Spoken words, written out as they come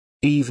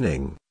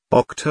Evening,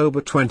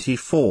 October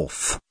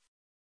 24th.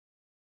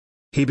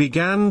 He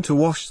began to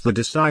wash the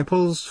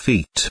disciples'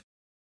 feet.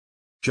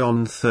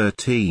 John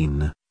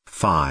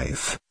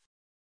 13:5.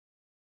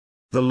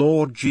 The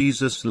Lord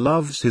Jesus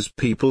loves his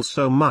people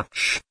so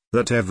much,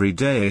 that every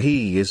day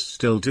he is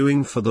still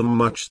doing for them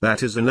much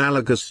that is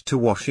analogous to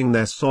washing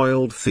their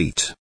soiled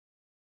feet.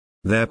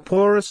 Their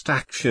poorest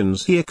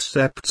actions he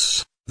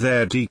accepts,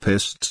 their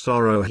deepest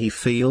sorrow he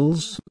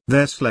feels,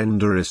 their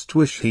slenderest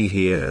wish he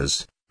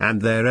hears,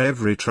 and their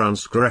every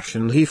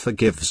transgression he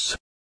forgives.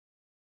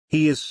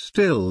 He is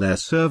still their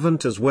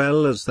servant as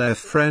well as their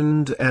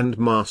friend and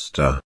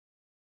master.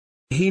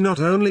 He not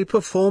only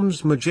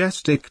performs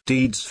majestic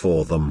deeds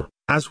for them,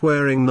 as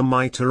wearing the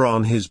mitre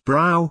on his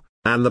brow,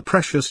 and the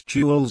precious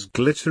jewels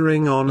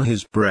glittering on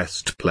his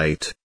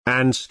breastplate,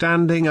 and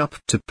standing up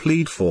to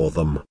plead for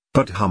them,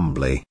 but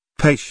humbly,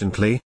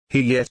 patiently,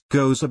 he yet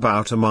goes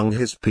about among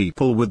his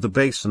people with the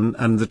basin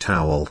and the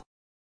towel.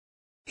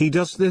 He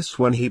does this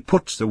when he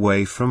puts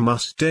away from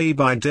us day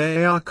by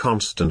day our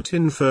constant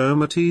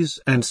infirmities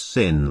and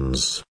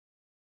sins.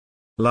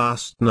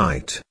 Last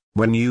night,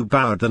 when you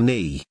bowed the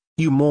knee,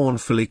 you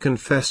mournfully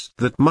confessed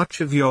that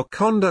much of your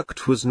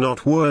conduct was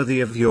not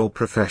worthy of your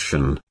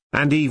profession,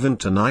 and even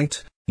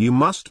tonight, you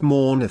must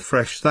mourn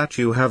afresh that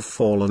you have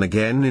fallen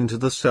again into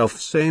the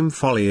self-same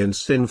folly and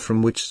sin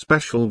from which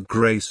special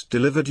grace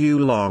delivered you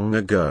long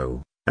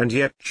ago, and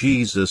yet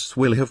Jesus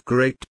will have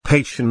great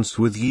patience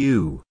with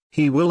you.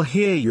 He will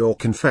hear your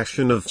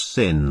confession of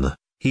sin,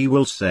 he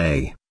will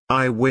say,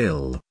 I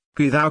will,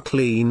 be thou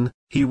clean,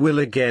 he will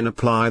again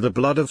apply the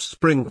blood of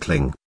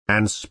sprinkling,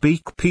 and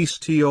speak peace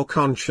to your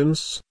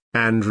conscience,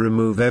 and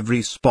remove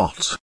every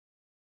spot.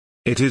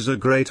 It is a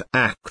great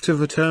act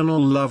of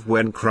eternal love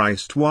when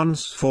Christ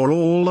once for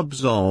all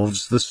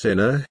absolves the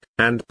sinner,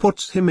 and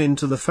puts him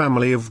into the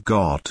family of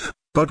God.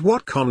 But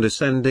what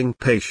condescending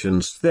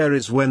patience there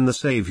is when the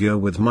Saviour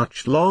with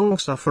much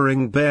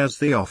long-suffering bears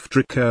the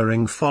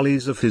oft-recurring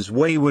follies of his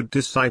wayward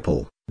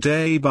disciple,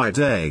 day by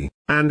day,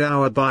 and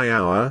hour by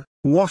hour,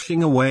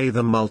 washing away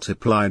the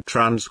multiplied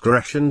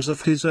transgressions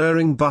of his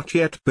erring but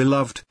yet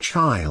beloved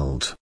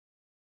child.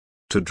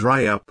 To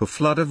dry up a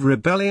flood of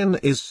rebellion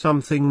is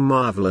something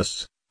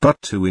marvelous, but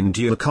to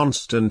endure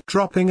constant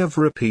dropping of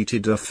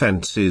repeated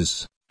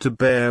offences, to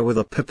bear with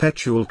a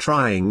perpetual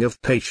trying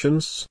of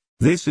patience,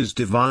 this is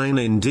divine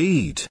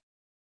indeed.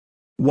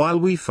 While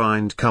we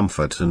find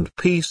comfort and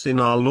peace in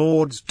our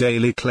Lord's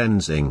daily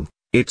cleansing,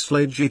 its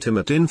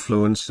legitimate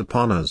influence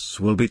upon us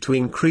will be to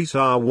increase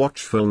our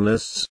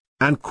watchfulness,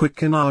 and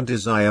quicken our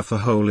desire for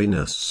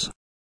holiness.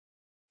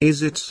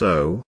 Is it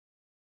so?